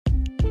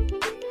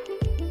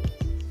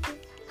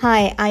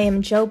Hi, I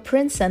am Joe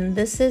Prince, and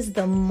this is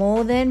the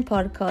More Than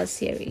podcast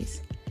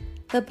series.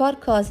 The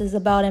podcast is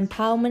about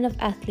empowerment of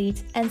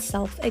athletes and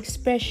self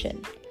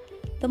expression.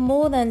 The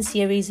More Than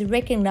series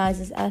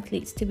recognizes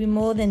athletes to be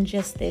more than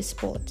just their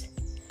sport.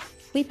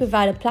 We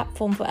provide a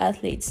platform for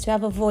athletes to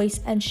have a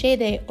voice and share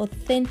their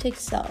authentic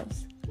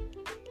selves.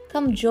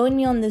 Come join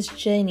me on this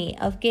journey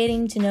of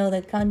getting to know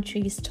the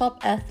country's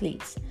top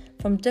athletes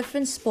from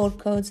different sport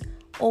codes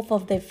off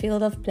of their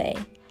field of play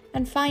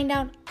and find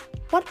out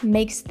what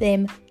makes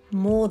them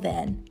more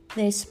than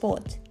their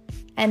sport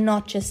and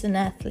not just an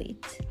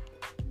athlete.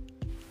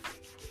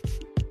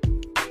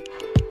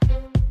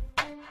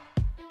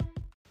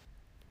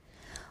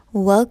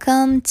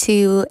 Welcome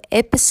to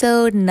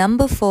episode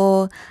number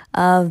 4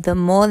 of the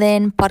More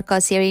Than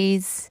podcast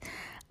series.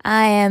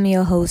 I am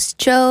your host,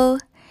 Joe,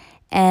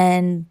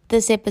 and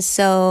this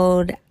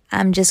episode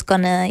I'm just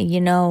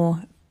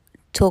gonna,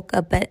 talk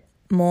a bit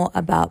more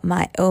about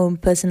my own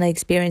personal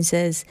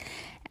experiences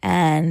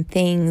and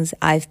things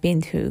I've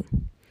been through.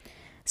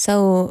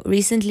 So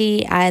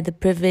recently I had the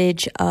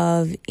privilege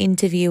of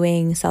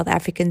interviewing South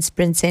African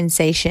sprint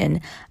sensation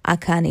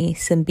Akani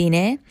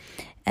Simbine.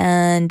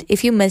 And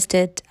if you missed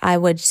it, I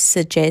would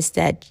suggest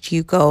that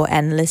you go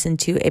and listen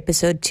to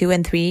episode 2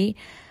 and 3,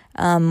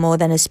 More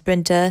Than a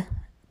Sprinter,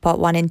 part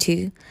 1 and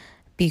 2,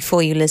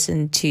 before you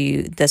listen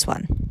to this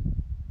one.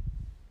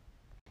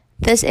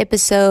 This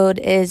episode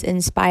is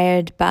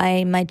inspired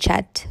by my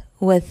chat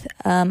with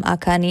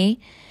Akani.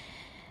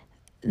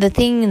 The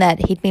thing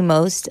that hit me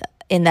most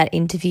in that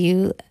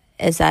interview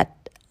is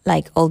that,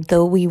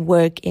 although we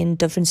work in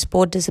different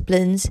sport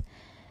disciplines,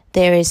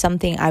 there is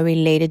something I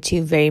related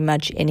to very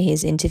much in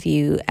his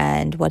interview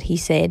and what he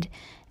said.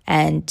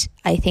 And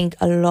I think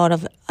a lot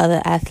of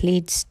other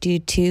athletes do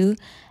too.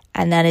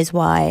 And that is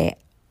why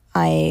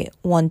I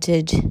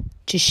wanted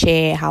to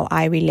share how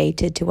I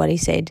related to what he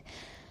said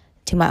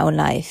to my own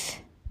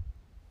life.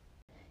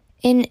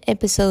 In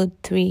episode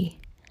 3,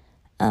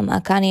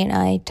 Akani and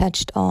I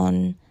touched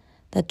on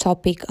the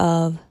topic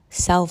of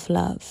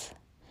self-love.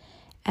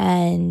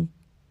 And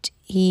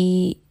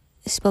he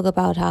spoke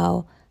about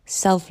how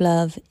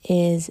self-love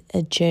is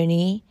a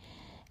journey.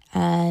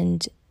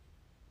 And,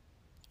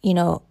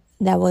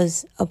 that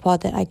was a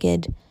part that I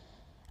could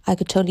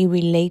totally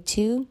relate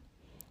to.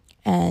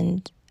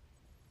 And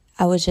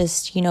I was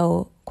just,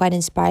 quite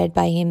inspired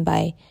by him,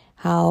 by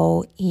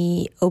how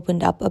he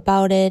opened up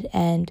about it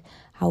and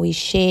how he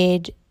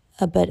shared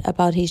a bit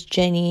about his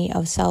journey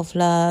of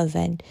self-love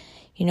and,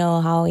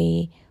 how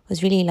he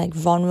was really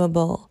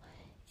vulnerable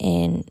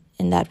in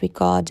that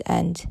regard.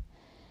 And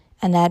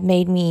that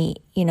made me,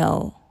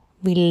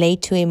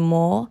 relate to him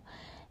more.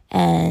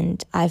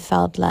 And I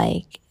felt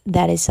like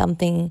that is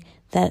something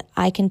that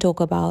I can talk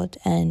about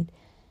and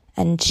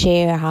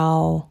share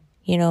how,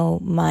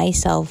 my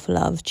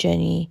self-love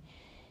journey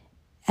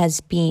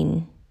has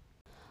been.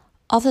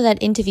 After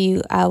that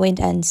interview, I went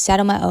and sat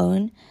on my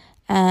own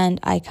and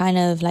I kind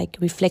of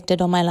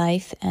reflected on my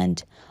life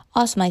and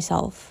asked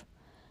myself,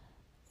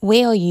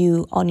 where are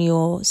you on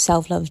your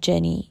self-love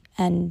journey,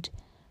 and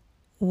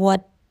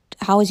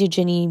how has your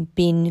journey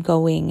been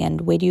going,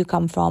 and where do you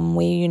come from,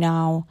 where are you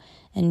now,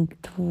 and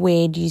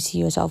where do you see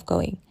yourself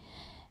going?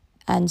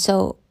 And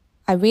so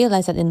I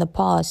realized that in the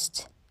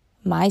past,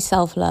 my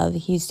self-love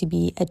used to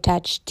be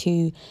attached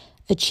to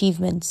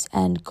achievements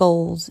and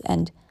goals,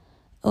 and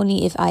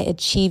only if I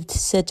achieved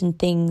certain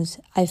things,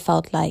 I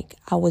felt like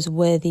I was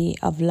worthy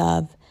of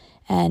love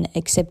and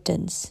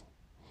acceptance,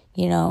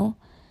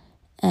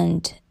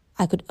 and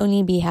I could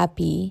only be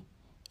happy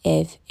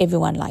if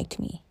everyone liked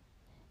me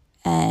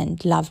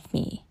and loved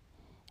me.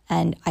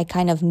 And I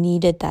kind of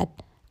needed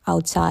that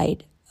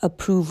outside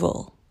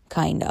approval,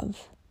 kind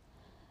of.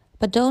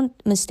 But don't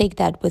mistake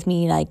that with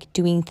me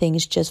doing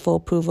things just for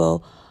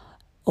approval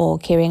or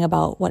caring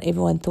about what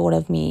everyone thought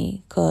of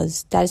me,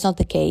 because that is not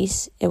the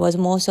case. It was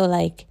more so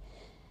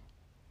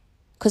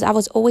because I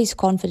was always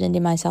confident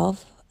in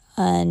myself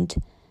and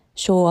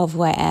sure of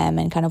who I am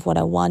and kind of what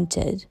I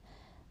wanted.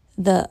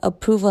 The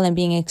approval and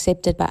being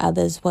accepted by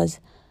others was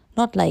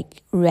not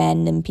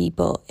random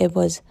people. It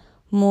was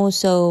more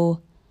so,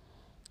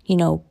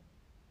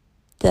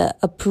 the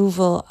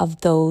approval of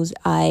those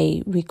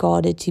I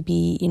regarded to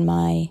be in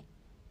my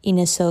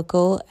inner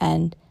circle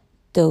and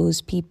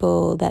those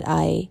people that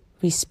I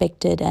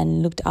respected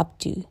and looked up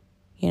to,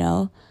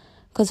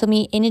 Because for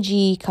me,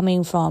 energy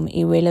coming from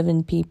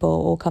irrelevant people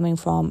or coming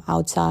from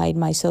outside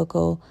my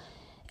circle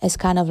is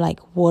kind of like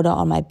water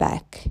on my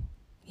back.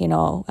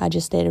 I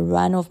just let it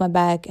run off my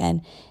back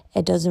and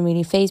it doesn't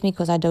really faze me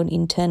because I don't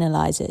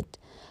internalize it.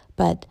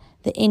 But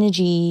the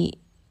energy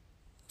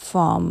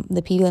from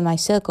the people in my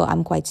circle,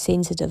 I'm quite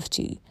sensitive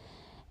to.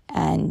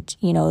 And,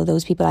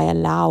 those people I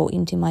allow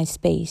into my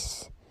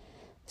space.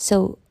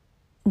 So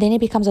then it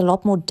becomes a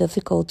lot more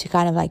difficult to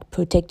kind of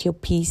protect your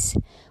peace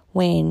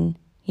when,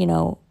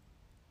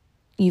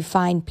 you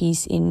find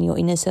peace in your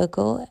inner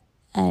circle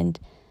and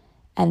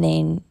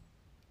then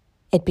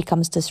it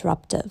becomes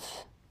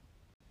disruptive.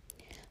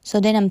 So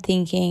then I'm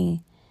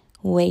thinking,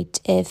 wait,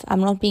 if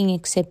I'm not being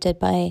accepted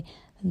by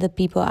the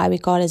people I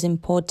regard as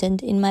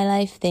important in my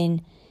life,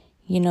 then,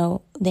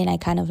 then I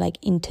kind of like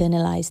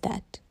internalize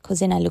that. Because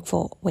then I look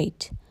for,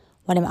 wait,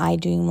 what am I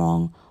doing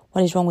wrong?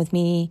 What is wrong with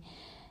me?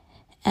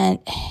 And,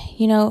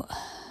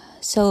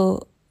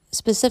 so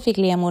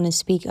specifically, I'm going to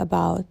speak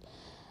about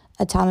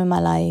a time in my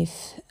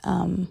life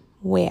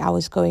where I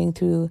was going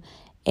through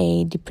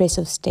a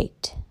depressive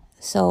state.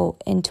 So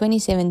in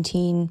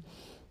 2017,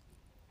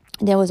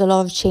 there was a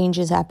lot of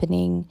changes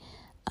happening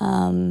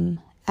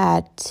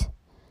at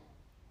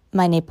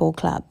my netball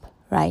club,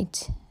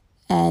 right?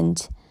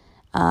 And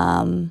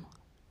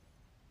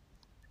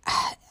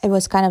it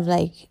was kind of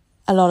like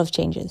a lot of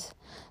changes.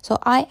 So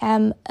I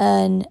am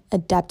an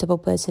adaptable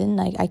person,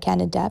 like I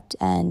can adapt,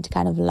 and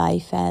kind of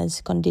life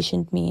has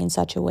conditioned me in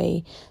such a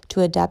way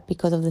to adapt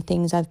because of the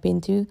things I've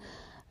been through.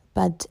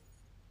 But,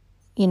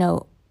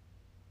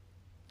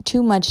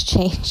 too much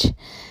change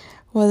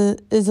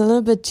is a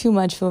little bit too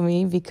much for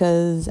me,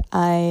 because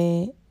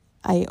I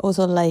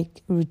also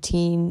like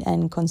routine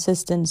and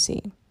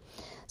consistency.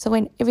 So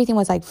when everything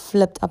was like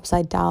flipped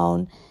upside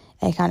down,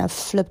 it kind of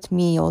flipped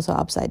me also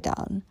upside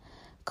down.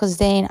 Because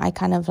then I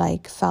kind of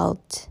like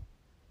felt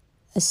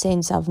a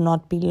sense of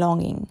not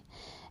belonging.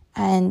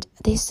 And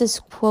there's this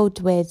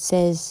quote where it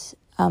says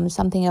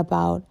something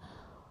about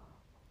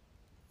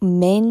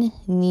men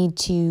need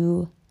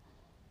to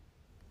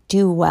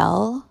do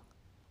well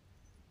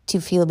to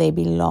feel they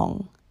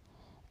belong,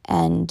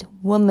 and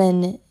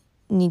women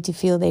need to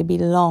feel they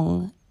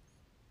belong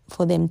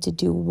for them to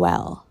do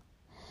well.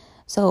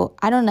 So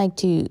I don't like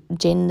to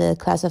gender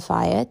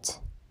classify it,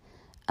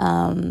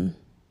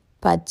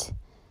 but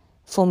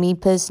for me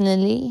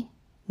personally,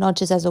 not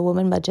just as a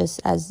woman, but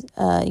just as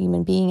a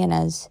human being and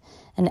as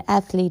an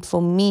athlete,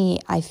 for me,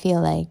 I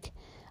feel like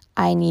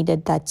I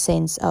needed that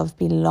sense of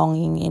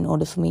belonging in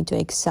order for me to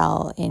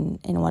excel in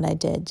what I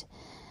did.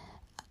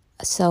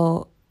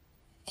 So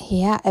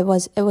yeah, it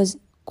was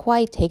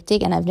quite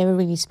hectic, and I've never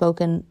really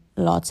spoken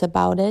lots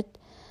about it.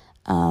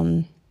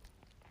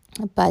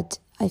 But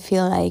I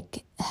feel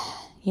like,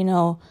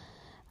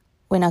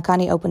 when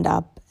Akani opened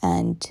up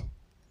and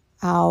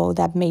how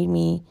that made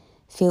me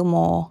feel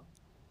more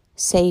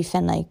safe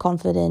and like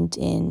confident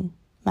in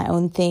my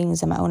own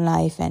things and my own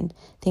life and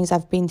things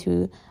I've been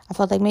through, I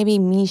felt like maybe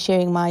me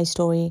sharing my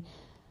story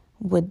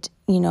would,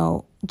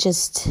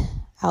 just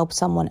help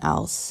someone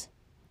else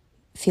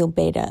feel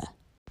better.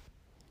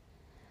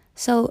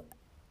 So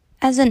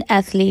as an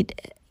athlete,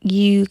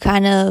 you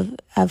kind of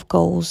have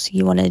goals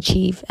you want to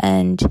achieve,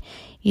 and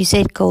you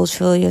set goals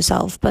for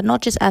yourself. But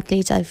not just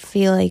athletes, I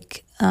feel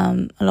like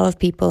a lot of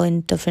people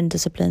in different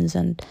disciplines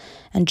and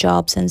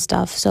jobs and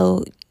stuff.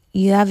 So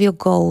you have your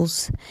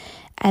goals,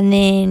 and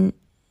then,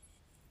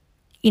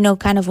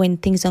 kind of when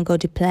things don't go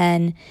to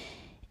plan,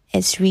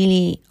 it's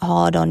really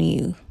hard on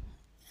you.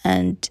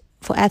 And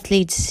for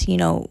athletes,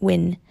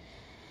 when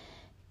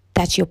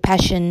that's your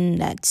passion,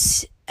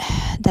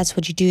 that's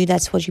what you do,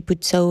 that's what you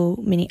put so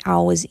many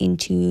hours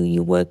into,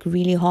 you work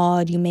really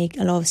hard, you make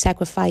a lot of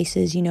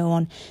sacrifices,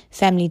 on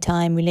family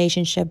time,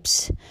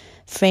 relationships,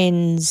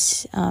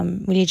 friends,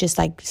 really just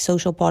like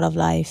social part of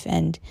life,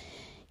 and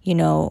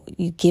you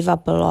give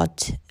up a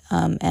lot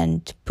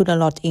and put a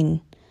lot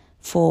in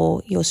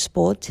for your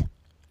sport.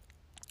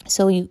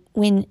 So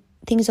when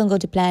things don't go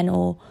to plan,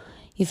 or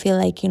you feel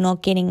like you're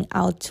not getting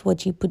out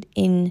what you put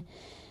in,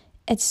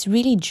 it's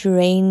really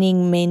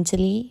draining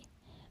mentally.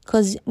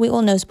 Because we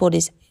all know sport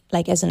is,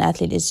 like, as an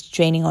athlete, it's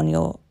draining on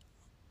your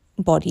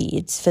body.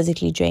 It's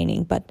physically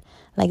draining. But,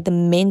 like, the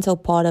mental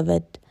part of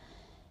it,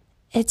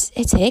 it's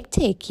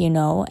hectic,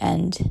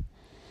 and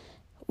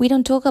we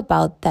don't talk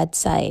about that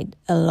side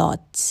a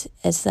lot.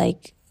 It's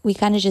like we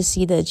kind of just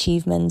see the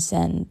achievements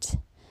and,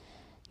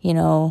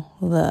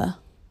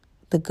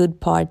 the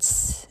good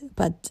parts.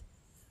 But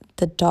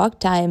the dark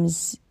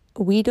times,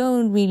 we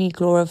don't really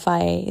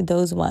glorify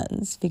those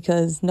ones,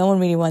 because no one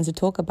really wants to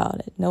talk about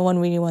it. No one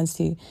really wants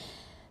to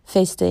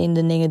fester in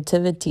the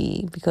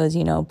negativity, because,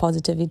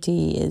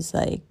 positivity is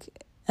like,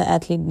 an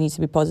athlete needs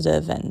to be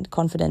positive and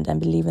confident and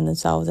believe in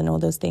themselves and all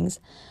those things.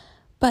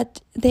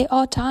 But there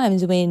are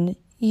times when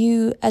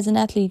you, as an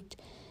athlete,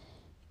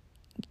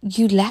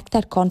 you lack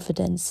that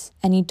confidence,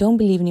 and you don't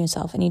believe in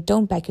yourself, and you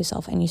don't back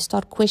yourself, and you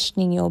start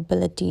questioning your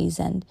abilities,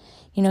 and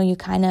you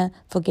kind of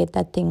forget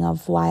that thing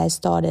of why I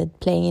started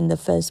playing in the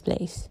first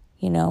place,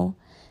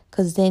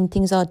 because then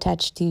things are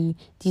attached to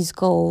these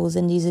goals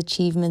and these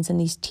achievements and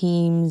these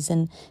teams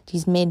and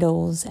these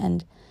medals,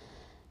 and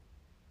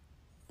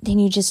then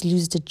you just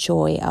lose the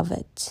joy of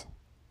it.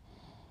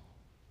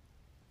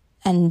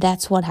 And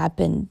that's what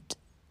happened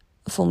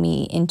for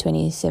me in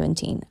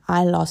 2017.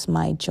 I lost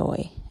my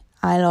joy.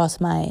 I lost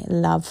my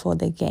love for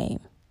the game.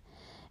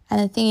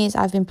 And the thing is,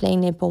 I've been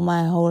playing netball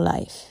my whole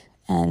life,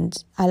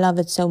 and I love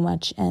it so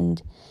much,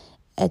 and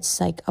it's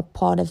like a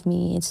part of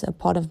me. It's a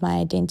part of my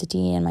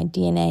identity and my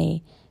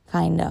DNA,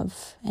 kind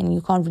of, and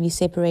you can't really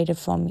separate it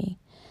from me.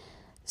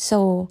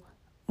 So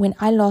when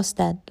I lost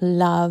that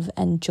love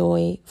and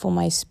joy for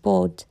my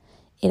sport,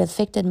 it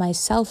affected my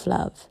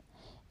self-love.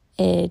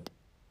 It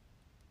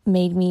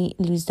made me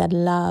lose that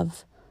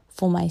love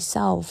for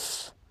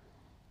myself,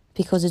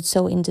 because it's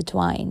so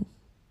intertwined.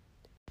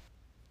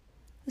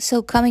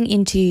 So coming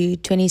into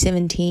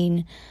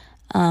 2017,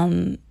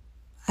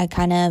 I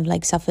kind of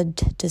like suffered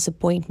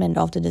disappointment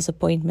after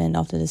disappointment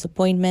after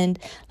disappointment,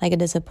 like a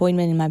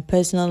disappointment in my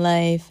personal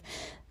life,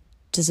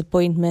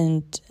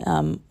 disappointment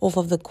off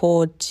of the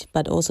court,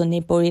 but also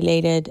netball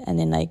related, and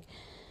then like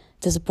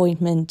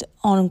disappointment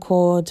on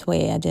court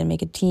where I didn't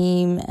make a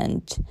team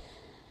and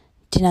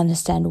didn't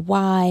understand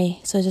why.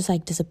 So it's just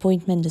like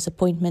disappointment,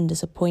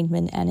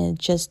 and it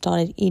just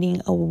started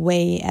eating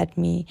away at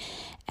me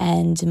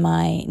and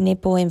my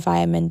netball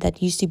environment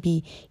that used to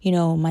be,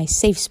 my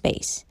safe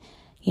space,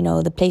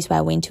 the place where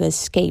I went to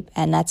escape.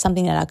 And that's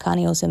something that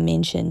Akani also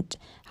mentioned,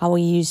 how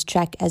we use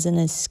track as an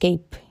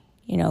escape,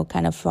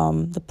 kind of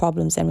from the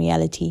problems and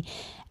reality.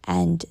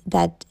 And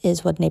that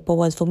is what netball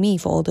was for me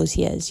for all those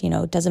years.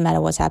 It doesn't matter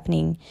what's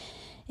happening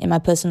in my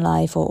personal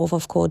life or off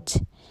of court.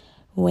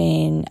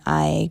 When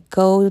I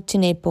go to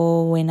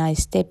netball, when I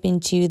step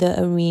into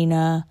the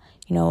arena,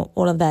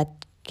 all of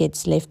that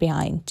gets left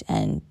behind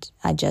and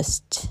I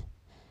just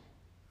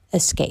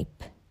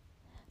escape.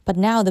 But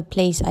now the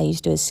place I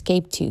used to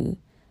escape to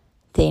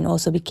then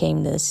also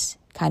became this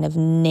kind of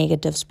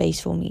negative space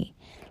for me.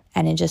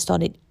 And it just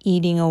started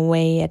eating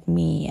away at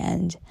me.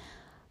 And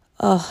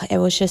it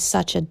was just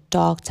such a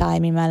dark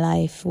time in my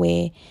life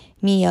where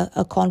me,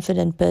 a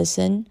confident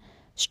person,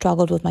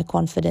 struggled with my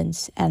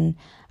confidence. And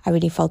I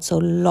really felt so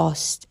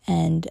lost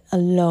and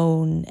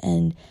alone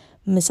and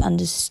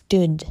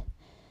misunderstood.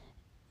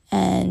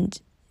 And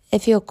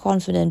if you're a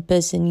confident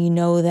person, you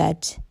know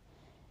that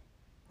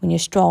when you're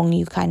strong,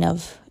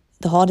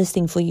 the hardest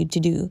thing for you to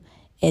do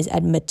is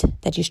admit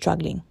that you're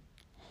struggling.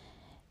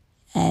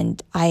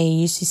 And I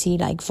used to see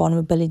like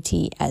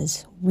vulnerability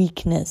as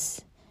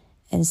weakness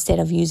instead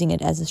of using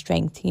it as a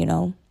strength,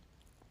 And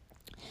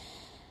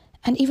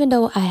even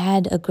though I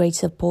had a great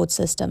support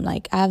system,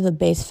 like I have the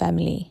best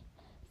family,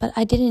 but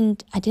I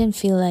didn't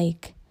feel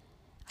like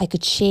I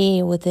could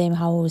share with them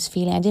how I was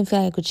feeling. I didn't feel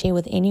like I could share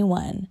with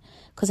anyone,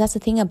 because that's the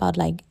thing about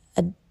like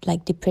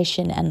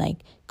depression and like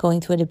going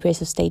through a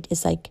depressive state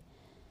is like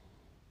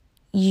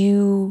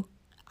you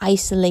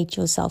isolate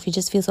yourself. You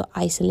just feel so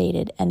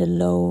isolated and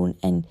alone,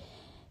 and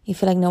you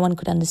feel like no one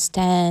could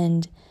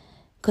understand,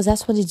 because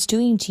that's what it's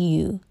doing to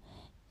you.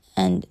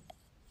 And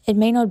it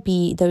may not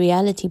be the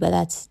reality, but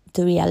that's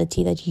the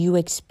reality that you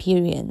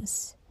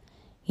experience,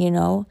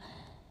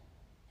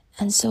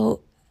 And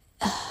so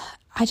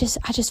I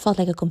just felt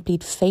like a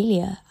complete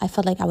failure. I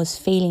felt like I was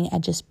failing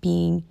at just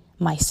being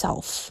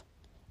myself.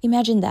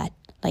 Imagine that.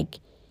 Like,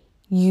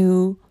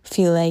 you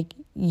feel like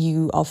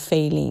you are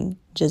failing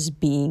just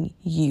being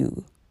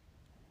you.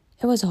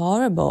 It was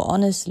horrible,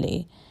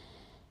 honestly.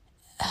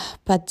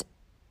 But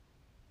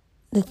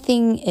the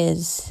thing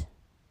is,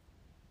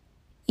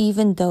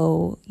 even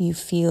though you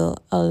feel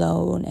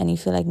alone and you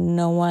feel like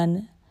no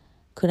one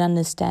could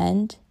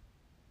understand,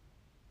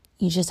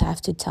 you just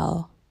have to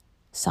tell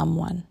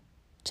someone,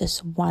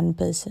 just one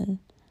person.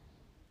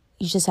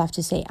 You just have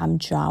to say, I'm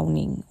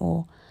drowning,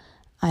 or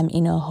I'm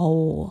in a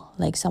hole.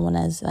 Like someone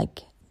has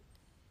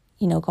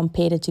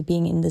compared it to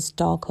being in this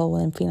dark hole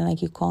and feeling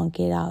like you can't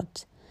get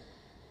out.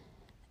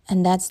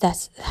 And that's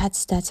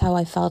how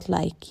I felt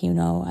like,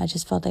 I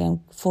just felt like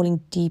I'm falling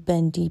deeper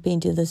and deeper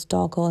into this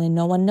dark hole and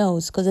no one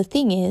knows. Because the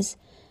thing is,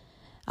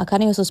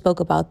 Akani also spoke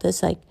about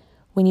this, like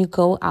when you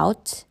go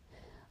out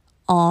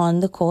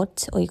on the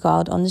court or you go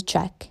out on the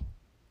track,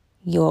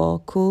 you're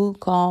cool,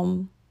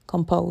 calm,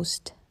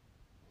 composed,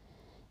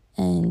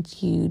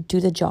 and you do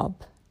the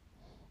job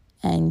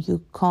and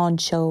you can't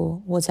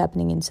show what's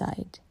happening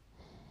inside.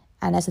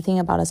 And that's the thing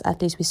about us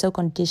athletes, we're so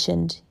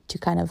conditioned to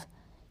kind of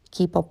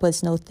keep our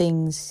personal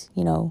things,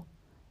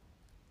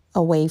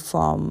 away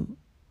from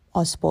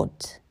our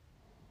sport.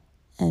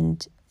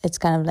 And it's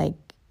kind of like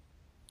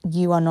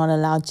you are not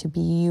allowed to be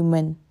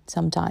human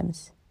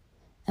sometimes.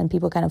 And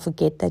people kind of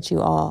forget that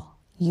you are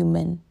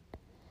human.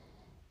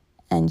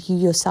 And you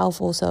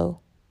yourself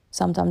also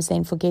sometimes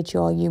then forget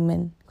you are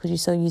human because you're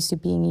so used to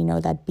being,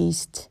 that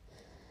beast.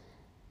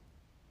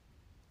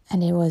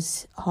 And it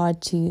was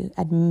hard to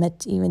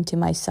admit even to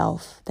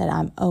myself that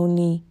I'm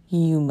only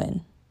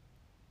human.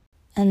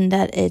 And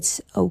that it's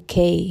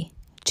okay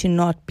to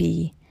not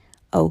be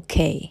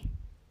okay.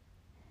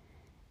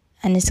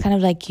 And it's kind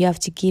of like you have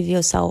to give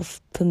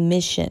yourself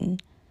permission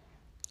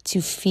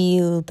to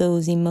feel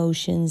those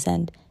emotions,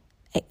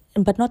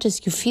 but not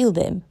just you feel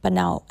them, but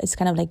now it's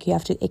kind of like you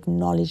have to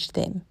acknowledge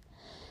them.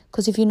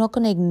 Because if you're not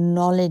going to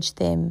acknowledge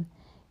them,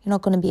 you're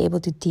not going to be able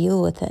to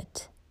deal with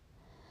it.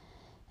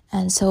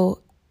 And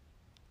so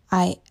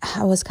I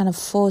was kind of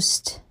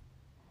forced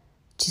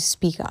to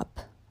speak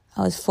up.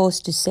 I was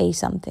forced to say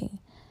something,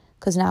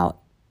 because now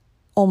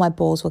all my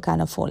balls were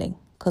kind of falling,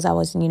 because I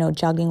was,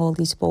 juggling all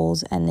these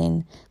balls. And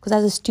then, because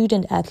as a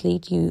student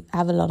athlete, you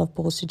have a lot of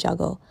balls to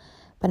juggle.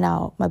 But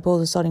now my balls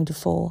were starting to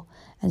fall.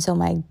 And so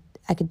my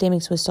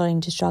academics were starting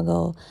to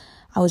struggle.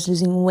 I was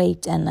losing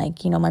weight, and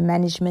my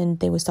management,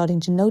 they were starting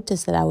to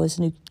notice that I was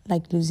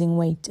losing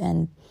weight.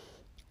 And,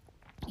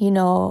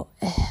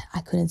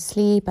 I couldn't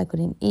sleep, I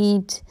couldn't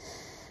eat.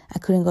 I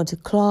couldn't go to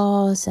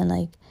class, and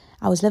like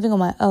I was living on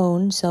my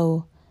own,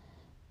 so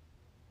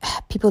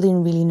people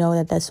didn't really know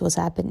that this was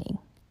happening.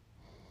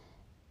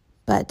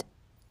 But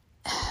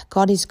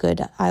God is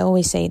good. I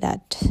always say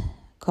that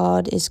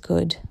God is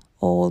good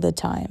all the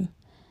time,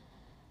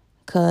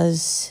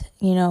 because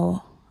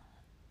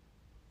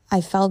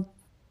I felt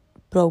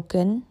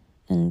broken,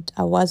 and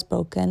I was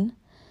broken,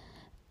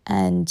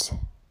 and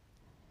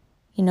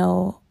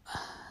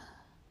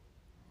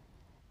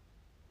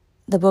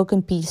the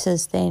broken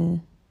pieces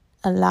then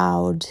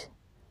allowed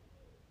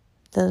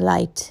the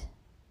light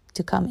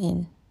to come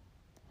in.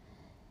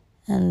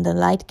 And the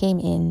light came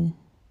in,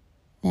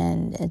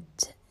 and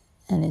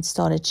it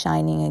started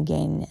shining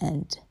again,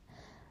 and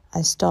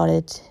I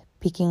started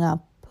picking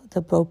up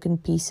the broken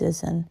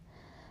pieces and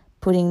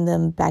putting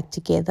them back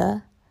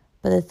together.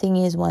 But the thing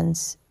is,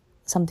 once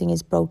something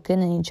is broken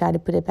and you try to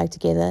put it back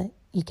together,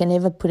 you can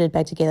never put it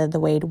back together the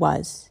way it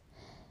was.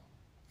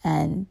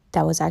 And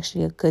that was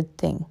actually a good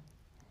thing,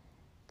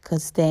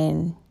 because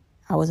then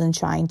I wasn't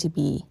trying to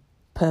be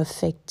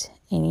perfect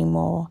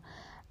anymore.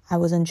 I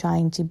wasn't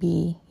trying to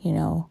be,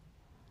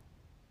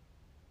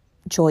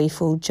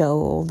 joyful Joe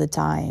all the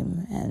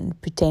time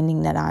and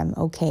pretending that I'm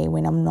okay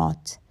when I'm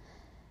not.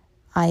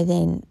 I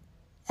then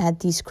had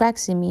these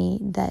cracks in me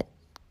that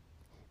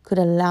could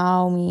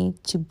allow me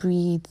to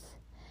breathe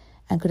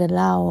and could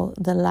allow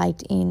the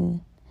light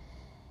in.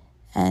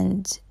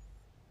 And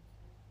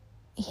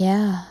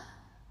yeah,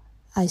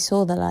 I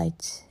saw the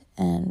light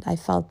and I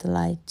felt the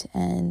light,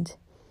 and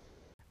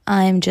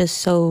I'm just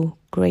so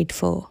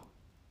grateful,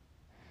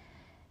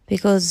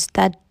 because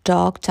that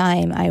dark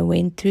time I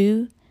went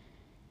through,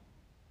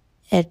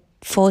 it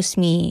forced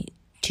me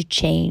to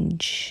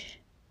change,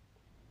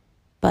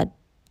 but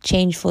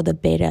change for the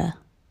better.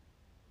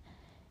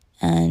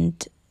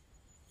 And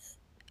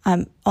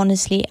I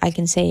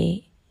can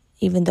say,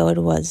 even though it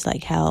was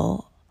like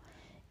hell,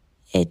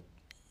 it's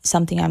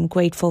something I'm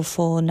grateful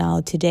for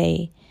now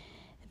today,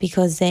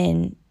 because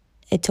then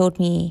it taught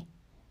me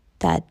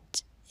that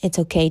it's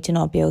okay to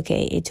not be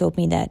okay. It taught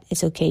me that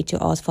it's okay to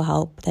ask for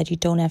help, that you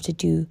don't have to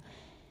do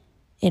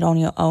it on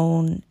your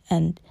own.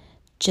 And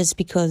just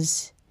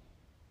because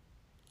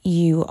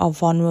you are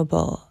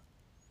vulnerable,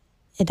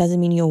 it doesn't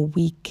mean you're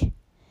weak.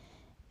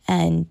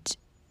 And,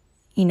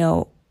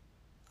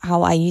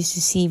 how I used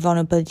to see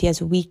vulnerability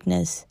as a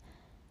weakness,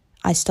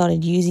 I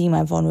started using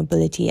my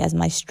vulnerability as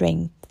my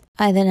strength.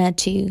 I then had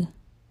to,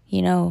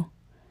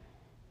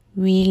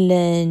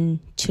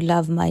 relearn to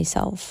love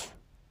myself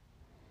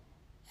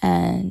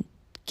and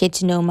get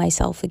to know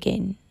myself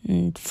again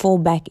and fall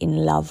back in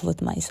love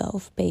with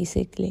myself,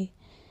 basically.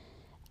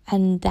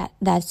 And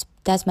that's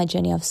my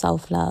journey of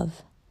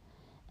self-love.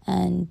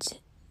 And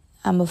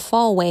I'm a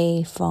far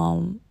way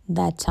from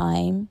that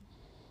time,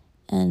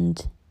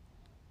 and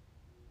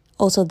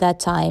also that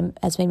time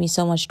has made me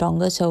so much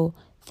stronger. So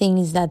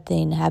things that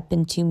then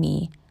happened to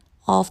me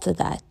after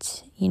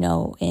that, in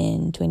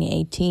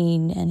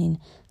 2018 and in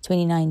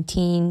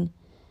 2019,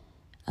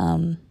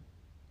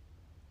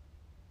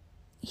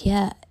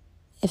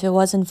 if it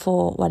wasn't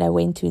for what I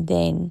went through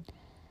then,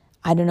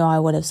 I don't know I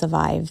would have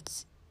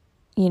survived,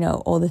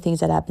 all the things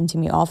that happened to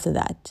me after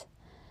that.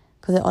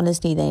 Because it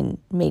honestly then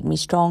made me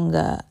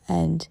stronger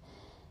and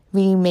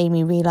really made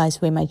me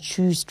realize where my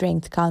true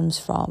strength comes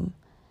from.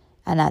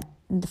 And that,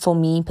 for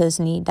me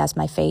personally, that's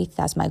my faith,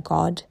 that's my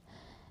God.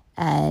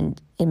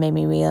 And it made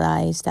me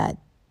realize that,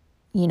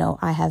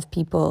 I have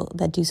people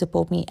that do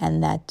support me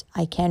and that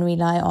I can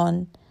rely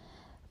on.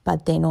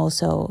 But then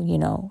also,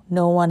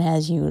 no one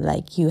has you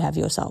like you have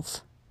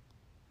yourself.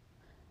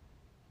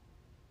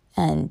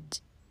 And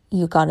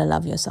you gotta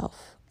love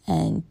yourself.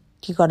 And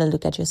you gotta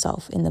look at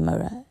yourself in the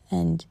mirror.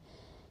 And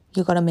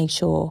you gotta make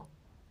sure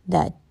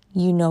that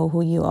you know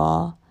who you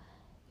are.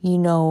 You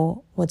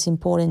know what's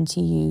important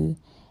to you.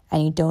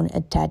 And you don't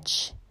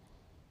attach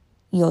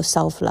your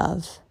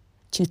self-love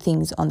to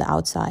things on the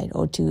outside,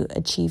 or to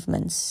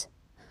achievements,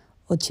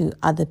 or to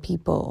other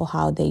people, or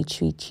how they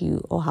treat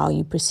you, or how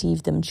you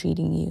perceive them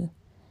treating you.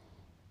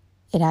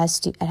 It has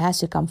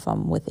to come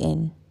from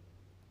within.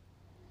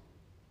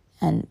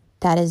 And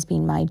that has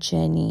been my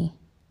journey.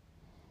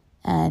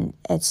 And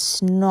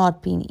it's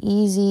not been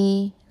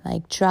easy,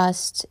 like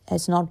trust,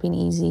 it's not been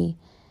easy.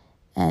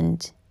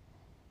 And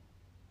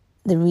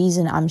the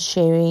reason I'm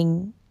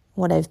sharing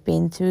what I've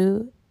been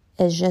through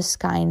is just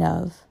kind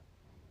of,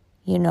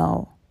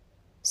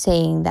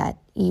 saying that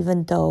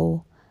even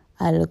though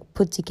I look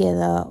put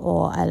together,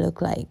 or I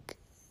look like,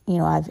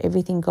 I have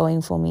everything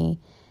going for me,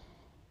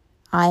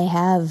 I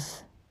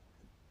have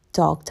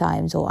dark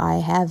times, or I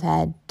have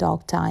had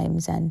dark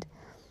times, and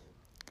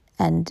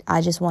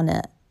I just want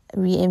to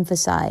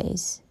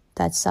re-emphasize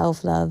that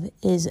self-love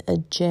is a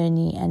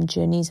journey, and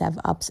journeys have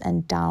ups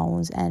and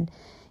downs, and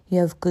you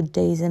have good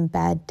days and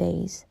bad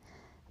days.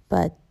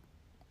 But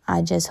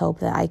I just hope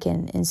that I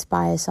can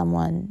inspire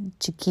someone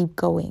to keep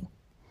going.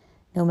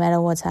 No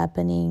matter what's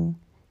happening,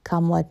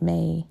 come what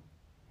may,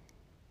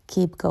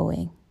 keep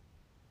going,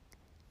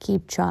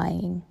 keep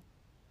trying,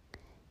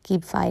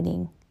 keep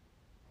fighting.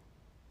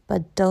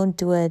 But don't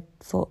do it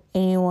for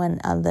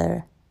anyone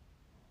other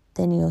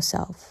than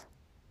yourself.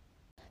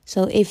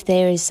 So if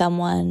there is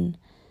someone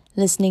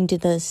listening to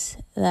this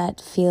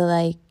that feel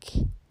like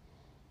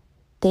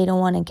they don't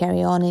want to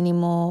carry on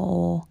anymore,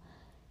 or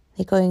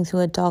they're going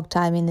through a dark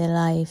time in their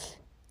life,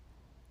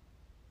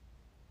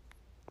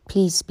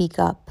 please speak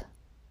up.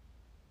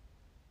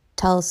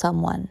 Tell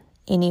someone,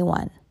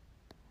 anyone.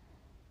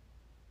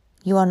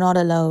 You are not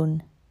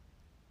alone.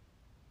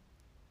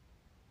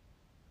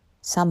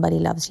 Somebody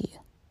loves you.